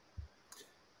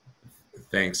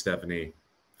 Thanks, Stephanie.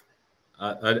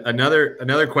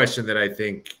 Another question that I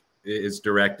think is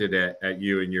directed at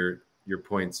you and your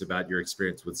points about your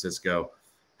experience with Cisco.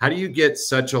 How do you get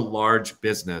such a large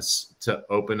business to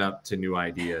open up to new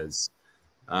ideas?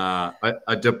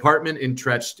 A department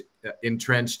entrenched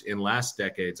in last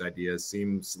decade's ideas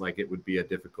seems like it would be a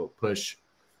difficult push.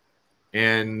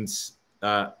 And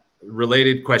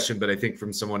related question, but I think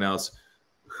from someone else,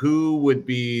 who would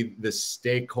be the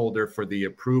stakeholder for the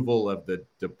approval of the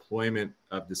deployment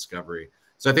of Discovery?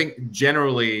 So I think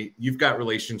generally you've got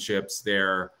relationships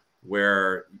there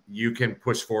where you can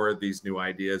push forward these new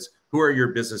ideas. Who are your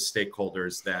business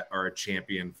stakeholders that are a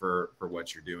champion for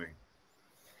what you're doing?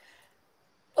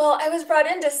 Well, I was brought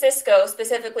into Cisco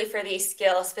specifically for these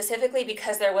skills, specifically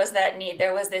because there was that need,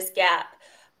 there was this gap.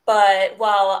 But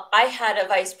while I had a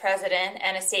vice president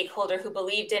and a stakeholder who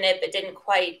believed in it but didn't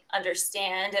quite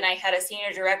understand, and I had a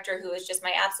senior director who was just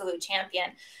my absolute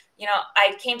champion,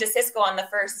 I came to Cisco on the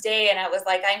first day and I was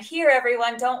like, I'm here,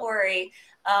 everyone, don't worry.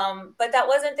 But that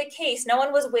wasn't the case. No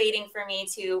one was waiting for me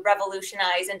to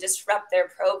revolutionize and disrupt their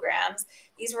programs.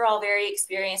 These were all very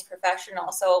experienced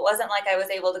professionals. So it wasn't like I was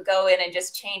able to go in and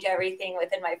just change everything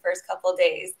within my first couple of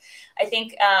days. I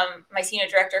think my senior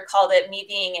director called it me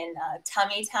being in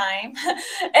tummy time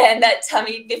and that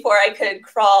tummy before I could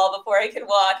crawl, before I could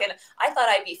walk. And I thought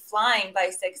I'd be flying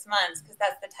by 6 months because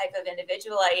that's the type of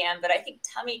individual I am. But I think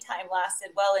tummy time lasted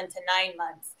well into 9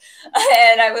 months.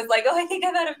 And I was like, oh, I think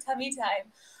I'm out of tummy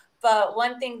time. But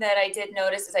one thing that I did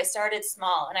notice is I started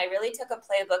small and I really took a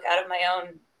playbook out of my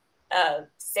own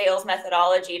sales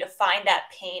methodology to find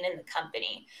that pain in the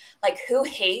company. Like, who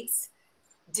hates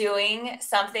doing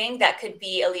something that could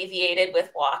be alleviated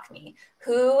with WalkMe?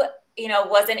 Who,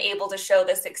 wasn't able to show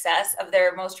the success of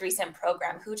their most recent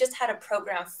program? Who just had a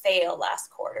program fail last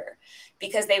quarter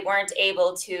because they weren't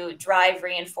able to drive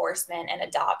reinforcement and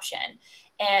adoption?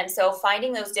 And so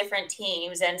finding those different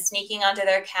teams and sneaking onto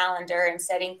their calendar and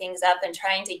setting things up and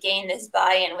trying to gain this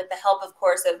buy-in with the help, of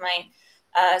course, of my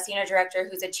senior director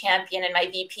who's a champion and my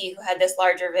VP who had this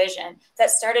larger vision,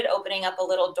 that started opening up a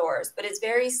little doors. But it's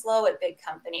very slow at big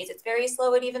companies. It's very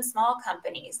slow at even small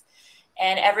companies.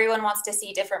 And everyone wants to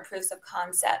see different proofs of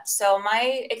concept. So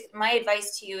my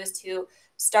advice to you is to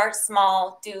start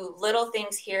small, do little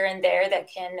things here and there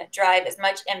that can drive as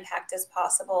much impact as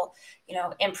possible,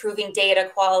 improving data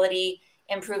quality,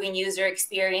 improving user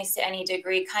experience to any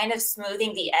degree, kind of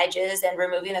smoothing the edges and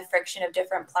removing the friction of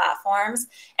different platforms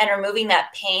and removing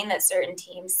that pain that certain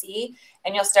teams see,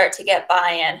 and you'll start to get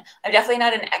buy-in. I'm definitely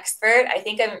not an expert. I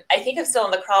think I'm still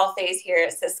in the crawl phase here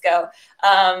at Cisco,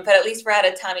 but at least we're at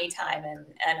a tummy time, and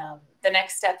the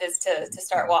next step is to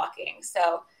start walking.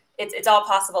 So it's all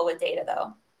possible with data,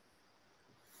 though.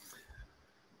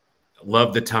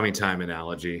 Love the tummy time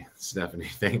analogy, Stephanie.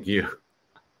 Thank you.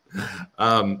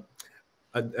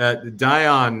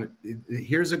 Dion,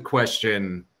 here's a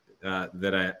question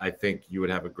that I think you would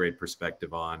have a great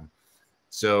perspective on.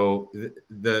 So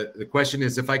the question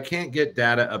is, if I can't get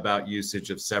data about usage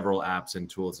of several apps and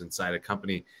tools inside a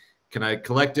company, can I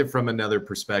collect it from another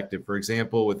perspective? For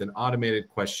example, with an automated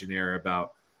questionnaire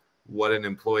about what an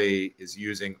employee is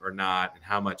using or not and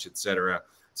how much, et cetera.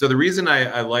 So the reason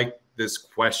I like this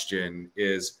question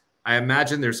is I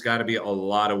imagine there's got to be a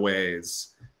lot of ways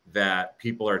that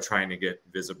people are trying to get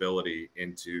visibility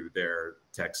into their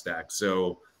tech stack.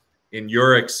 So in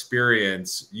your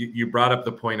experience, you brought up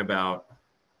the point about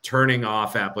turning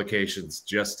off applications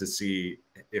just to see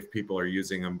if people are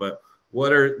using them. But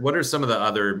what are some of the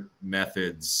other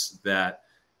methods that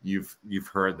you've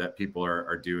heard that people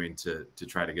are doing to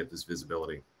try to get this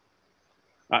visibility?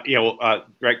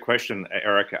 Great question,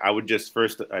 Eric. I would just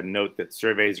first note that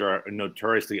surveys are a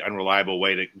notoriously unreliable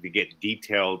way to get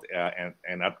detailed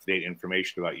and up-to-date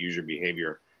information about user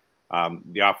behavior.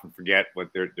 They often forget what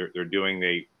they're doing.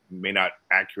 They may not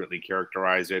accurately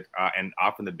characterize it, and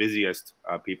often the busiest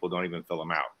people don't even fill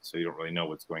them out, so you don't really know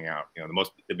what's going out. You know,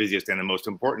 the busiest and the most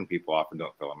important people often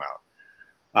don't fill them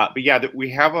out. We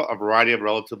have a variety of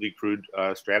relatively crude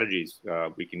strategies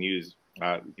we can use.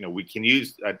 We can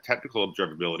use technical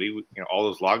observability, all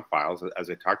those log files, as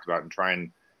I talked about, and try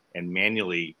and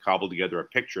manually cobble together a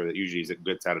picture that usually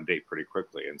gets out of date pretty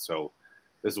quickly. And so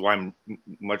this is why I'm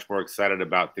much more excited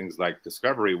about things like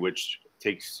discovery, which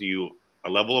takes you a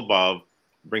level above,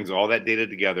 brings all that data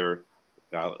together,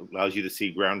 allows you to see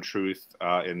ground truth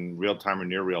in real time or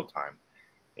near real time.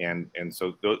 And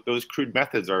so those crude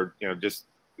methods are,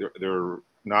 they're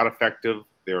not effective,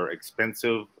 they're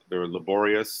expensive, they're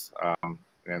laborious,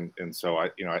 and so I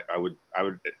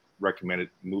would recommend it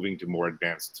moving to more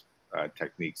advanced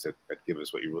techniques that give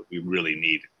us what we really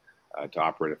need to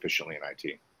operate efficiently in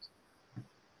IT.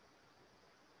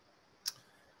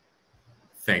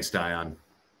 Thanks, Dion.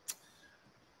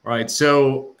 All right,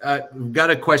 so we've got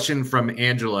a question from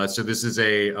Angela. So this is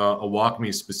a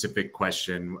WalkMe specific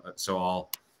question. So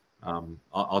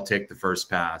I'll take the first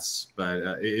pass.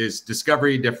 But is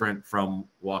discovery different from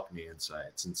WalkMe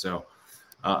Insights? And so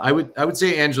I would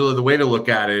say, Angela, the way to look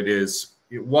at it is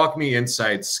WalkMe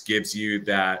Insights gives you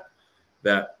that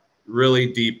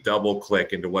really deep double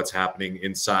click into what's happening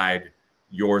inside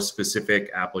your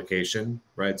specific application,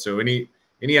 right? So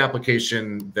any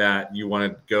application that you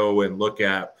want to go and look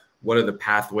at, what are the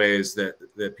pathways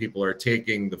that people are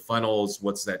taking, the funnels,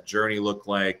 what's that journey look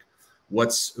like,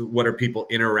 what are people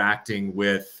interacting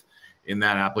with in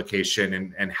that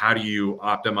application, and how do you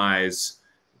optimize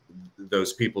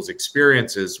those people's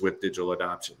experiences with digital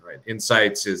adoption, right?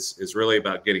 Insights is really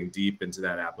about getting deep into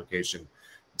that application.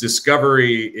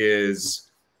 Discovery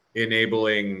is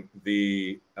enabling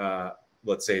the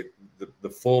let's say the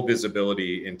full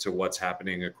visibility into what's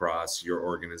happening across your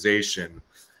organization.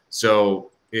 So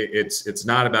it's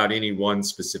not about any one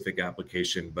specific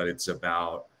application, but it's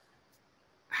about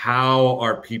how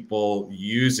are people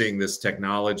using this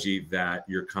technology that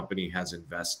your company has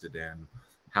invested in?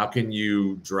 How can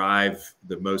you drive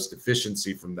the most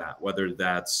efficiency from that, whether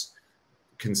that's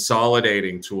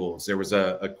consolidating tools? There was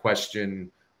a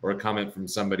question or a comment from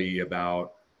somebody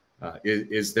about,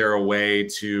 is there a way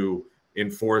to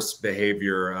enforce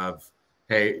behavior of,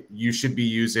 hey, you should be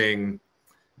using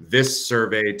this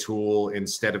survey tool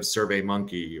instead of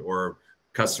SurveyMonkey, or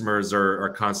customers are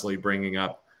constantly bringing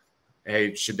up,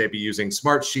 hey, should they be using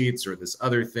Smart Sheets or this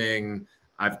other thing?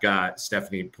 I've got,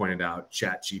 Stephanie pointed out,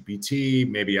 ChatGPT.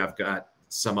 Maybe I've got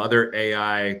some other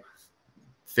AI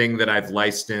thing that I've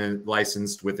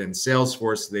licensed within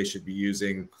Salesforce they should be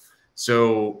using.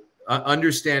 So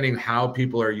understanding how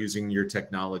people are using your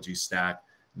technology stack,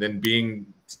 then being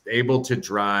able to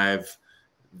drive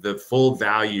the full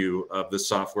value of the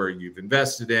software you've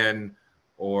invested in,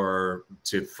 or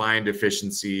to find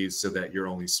efficiencies so that you're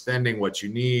only spending what you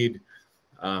need.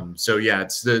 So yeah,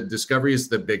 it's the discovery is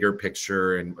the bigger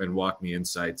picture, and WalkMe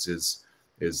Insights is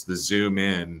the zoom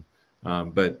in.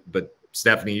 But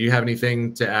Stephanie, you have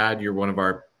anything to add? You're one of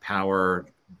our power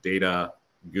data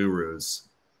gurus.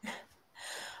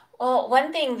 Well,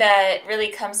 one thing that really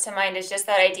comes to mind is just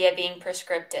that idea of being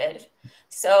prescriptive.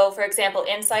 So, for example,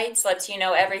 Insights lets you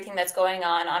know everything that's going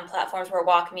on platforms where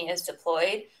WalkMe is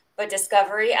deployed, but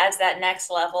Discovery adds that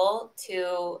next level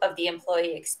of the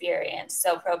employee experience.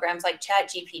 So programs like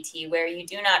ChatGPT, where you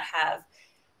do not have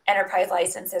enterprise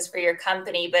licenses for your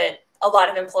company, but a lot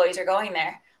of employees are going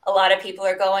there. A lot of people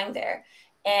are going there.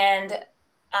 And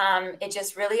it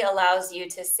just really allows you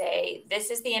to say,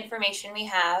 this is the information we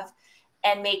have,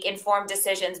 and make informed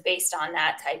decisions based on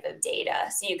that type of data.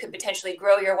 So you could potentially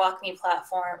grow your WalkMe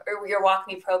platform or your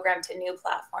WalkMe program to new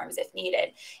platforms if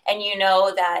needed. And you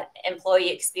know that employee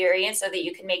experience, so that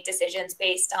you can make decisions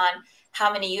based on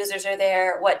how many users are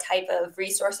there, what type of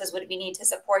resources would we need to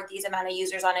support these amount of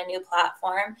users on a new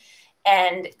platform.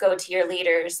 and go to your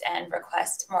leaders and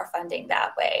request more funding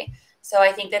that way. So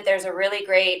I think that there's a really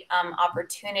great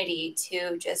opportunity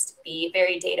to just be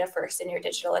very data first in your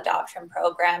digital adoption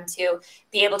program, to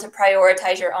be able to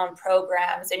prioritize your own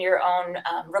programs and your own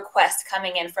requests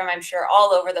coming in from, I'm sure,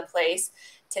 all over the place,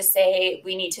 to say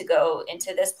we need to go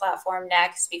into this platform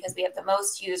next because we have the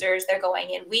most users. They're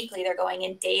going in weekly, they're going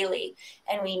in daily,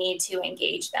 and we need to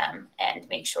engage them and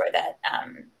make sure that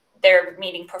they're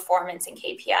meeting performance and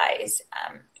KPIs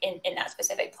in that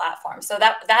specific platform. So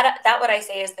that what I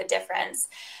say is the difference.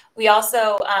 We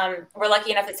also, we're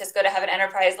lucky enough at Cisco to have an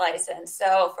enterprise license.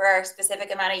 So for our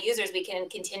specific amount of users, we can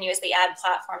continuously add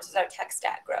platforms as our tech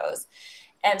stack grows.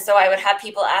 And so I would have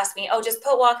people ask me, oh, just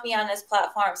put WalkMe on this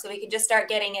platform so we can just start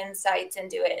getting insights and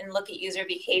do it and look at user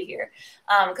behavior,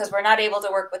 because we're not able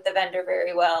to work with the vendor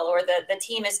very well, or the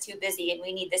team is too busy and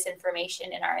we need this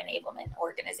information in our enablement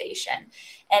organization.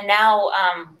 And now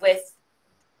with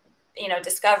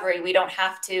discovery, we don't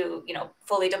have to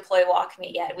fully deploy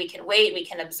WalkMe yet. We can wait, we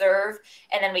can observe,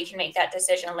 and then we can make that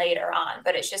decision later on.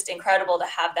 But it's just incredible to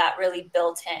have that really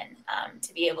built in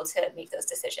to be able to make those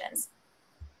decisions.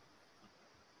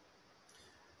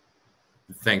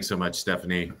 Thanks so much,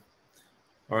 Stephanie.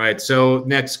 All right, so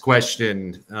next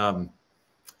question.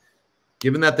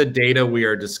 Given that the data we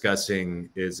are discussing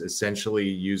is essentially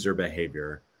user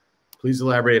behavior, please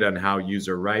elaborate on how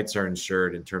user rights are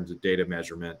ensured in terms of data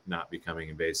measurement not becoming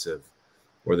invasive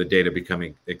or the data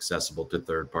becoming accessible to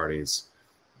third parties.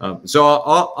 So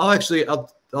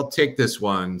I'll take this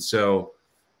one. So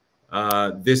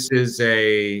this is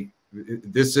a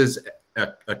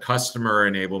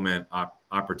customer enablement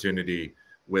opportunity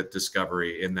with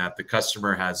discovery, in that the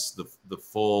customer has the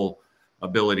full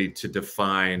ability to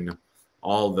define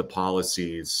all the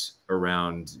policies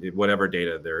around whatever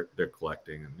data they're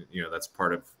collecting, and that's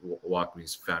part of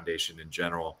WalkMe's foundation in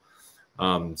general.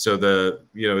 So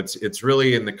it's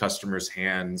really in the customer's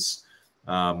hands.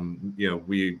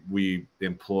 We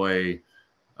employ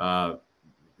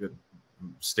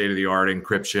state-of-the-art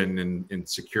encryption and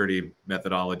security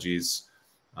methodologies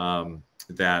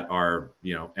that are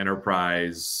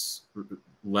enterprise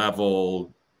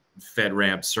level,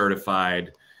 FedRAMP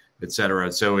certified, et cetera.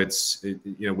 So we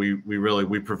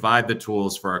provide the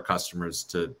tools for our customers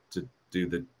to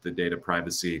do the data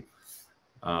privacy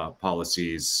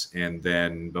policies,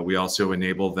 but we also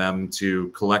enable them to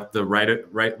collect the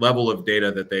right level of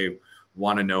data that they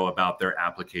want to know about their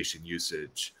application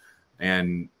usage.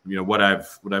 And what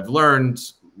I've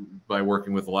learned by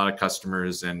working with a lot of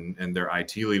customers and their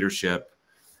IT leadership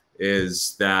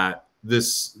is that the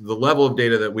level of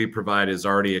data that we provide is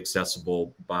already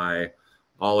accessible by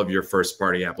all of your first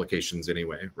party applications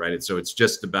anyway, right? And so it's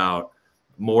just about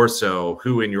more so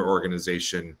who in your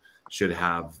organization should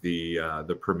have the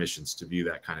permissions to view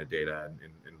that kind of data,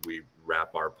 and we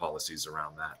wrap our policies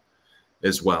around that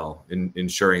as well,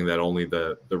 ensuring that only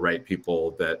the right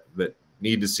people that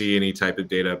need to see any type of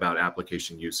data about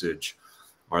application usage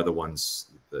are the ones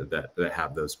that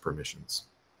have those permissions.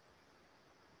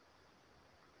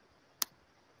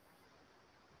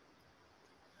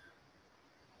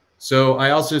 So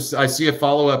I see a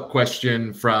follow-up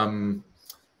question from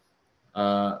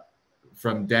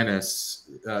Dennis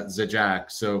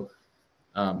Zajak. So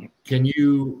can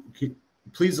you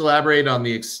please elaborate on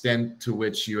the extent to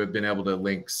which you have been able to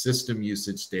link system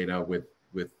usage data with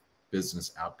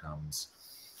business outcomes?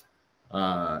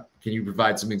 Can you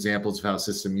provide some examples of how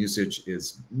system usage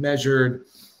is measured?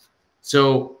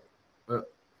 So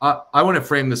I want to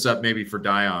frame this up maybe for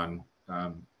Dion.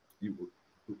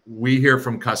 We hear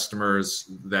from customers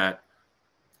that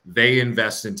they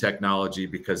invest in technology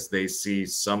because they see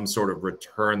some sort of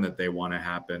return that they want to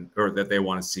happen, or that they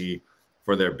want to see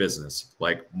for their business,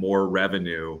 like more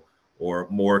revenue or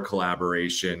more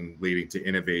collaboration leading to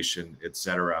innovation, et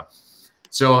cetera.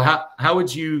 So how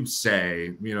would you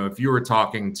say, if you were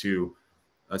talking to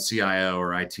a CIO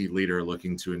or IT leader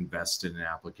looking to invest in an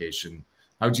application,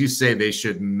 how would you say they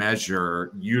should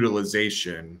measure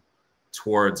utilization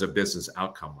towards a business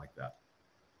outcome like that?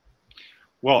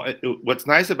 Well, what's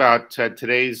nice about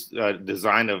today's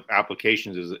design of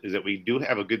applications is that we do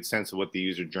have a good sense of what the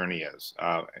user journey is,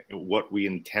 what we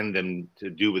intend them to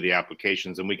do with the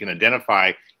applications, and we can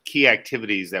identify key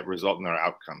activities that result in our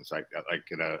outcomes. Like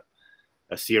in a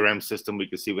CRM system, we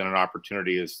can see when an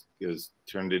opportunity is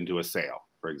turned into a sale,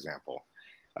 for example.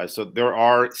 So there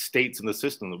are states in the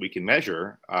system that we can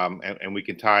measure, and we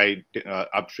can tie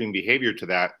upstream behavior to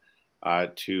that,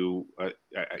 to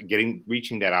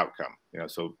reaching that outcome.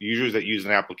 So users that use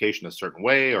an application a certain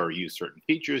way or use certain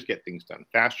features get things done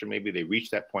faster. Maybe they reach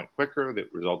that point quicker,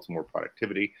 that results in more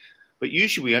productivity. But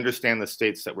usually we understand the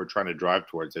states that we're trying to drive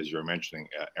towards, as you're mentioning,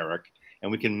 Eric, and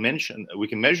we can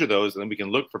measure those, and then we can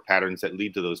look for patterns that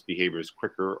lead to those behaviors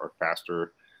quicker or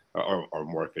faster or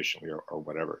more efficiently or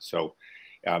whatever. So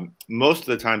most of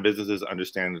the time businesses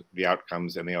understand the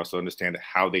outcomes, and they also understand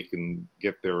how they can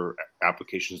get their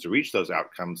applications to reach those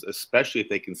outcomes, especially if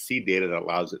they can see data that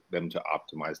allows them to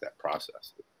optimize that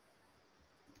process.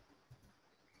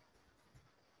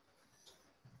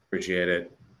 Appreciate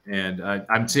it. And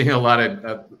I'm seeing a lot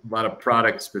of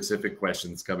product specific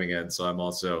questions coming in. So I'm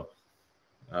also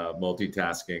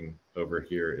multitasking over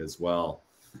here as well.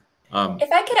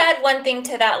 If I could add one thing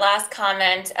to that last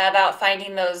comment about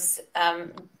finding those,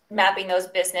 mapping those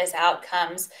business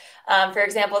outcomes. For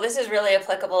example, this is really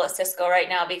applicable at Cisco right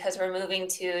now because we're moving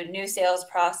to new sales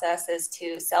processes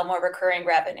to sell more recurring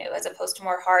revenue as opposed to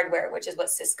more hardware, which is what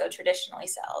Cisco traditionally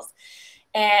sells.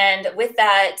 And with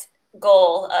that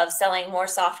goal of selling more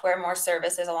software, more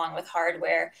services along with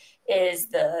hardware is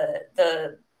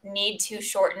the need to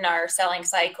shorten our selling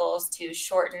cycles, to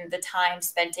shorten the time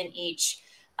spent in each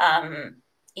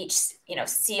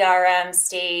CRM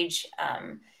stage.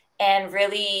 And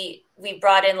really, we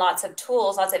brought in lots of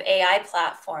tools, lots of AI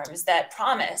platforms that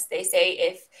promise. They say,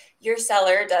 if your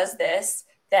seller does this,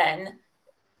 then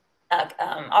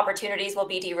opportunities will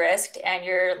be de-risked and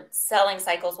your selling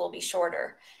cycles will be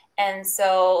shorter. And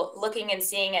so looking and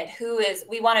seeing at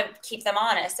we want to keep them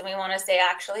honest, and we want to say,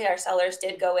 actually, our sellers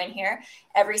did go in here.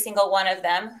 Every single one of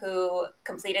them who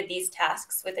completed these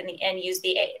tasks and used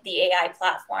the AI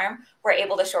platform were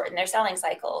able to shorten their selling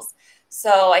cycles.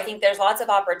 So I think there's lots of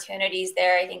opportunities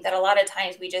there. I think that a lot of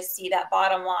times we just see that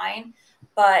bottom line,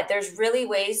 but there's really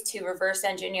ways to reverse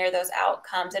engineer those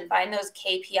outcomes and find those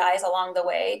KPIs along the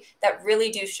way that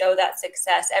really do show that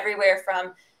success everywhere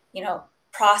from,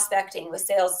 prospecting with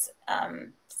sales,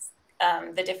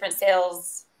 the different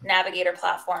sales navigator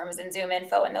platforms and Zoom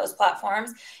Info and those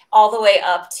platforms, all the way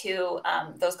up to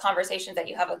those conversations that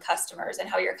you have with customers and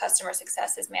how your customer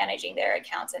success is managing their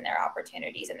accounts and their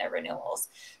opportunities and their renewals.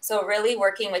 So really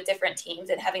working with different teams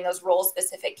and having those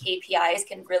role-specific KPIs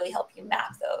can really help you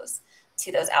map those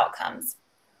to those outcomes.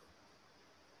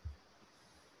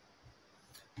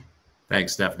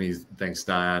 Thanks, Stephanie. Thanks,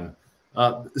 Diane.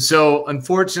 So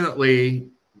unfortunately,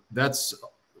 that's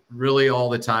really all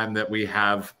the time that we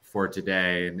have for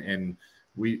today. And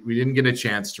we didn't get a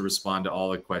chance to respond to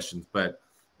all the questions, but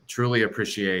truly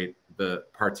appreciate the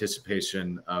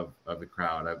participation of the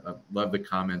crowd. I love the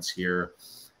comments here.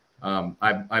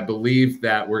 I believe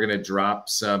that we're going to drop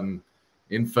some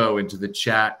info into the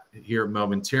chat here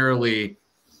momentarily,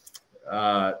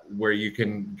 where you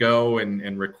can go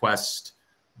and request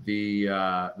the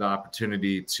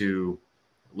opportunity to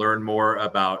learn more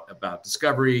about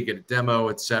discovery, get a demo,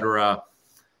 etc.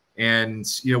 And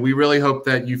we really hope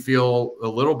that you feel a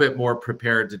little bit more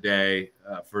prepared today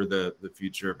for the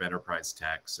future of enterprise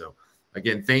tech. So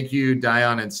again, thank you,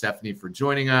 Diane and Stephanie, for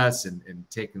joining us and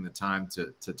taking the time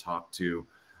to talk to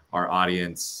our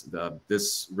audience.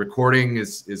 This recording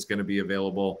is going to be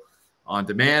available on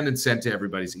demand and sent to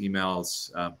everybody's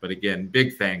emails. But again,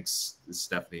 big thanks to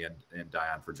Stephanie and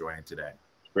Diane for joining today.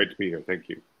 Great to be here. Thank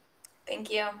you.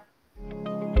 Thank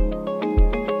you.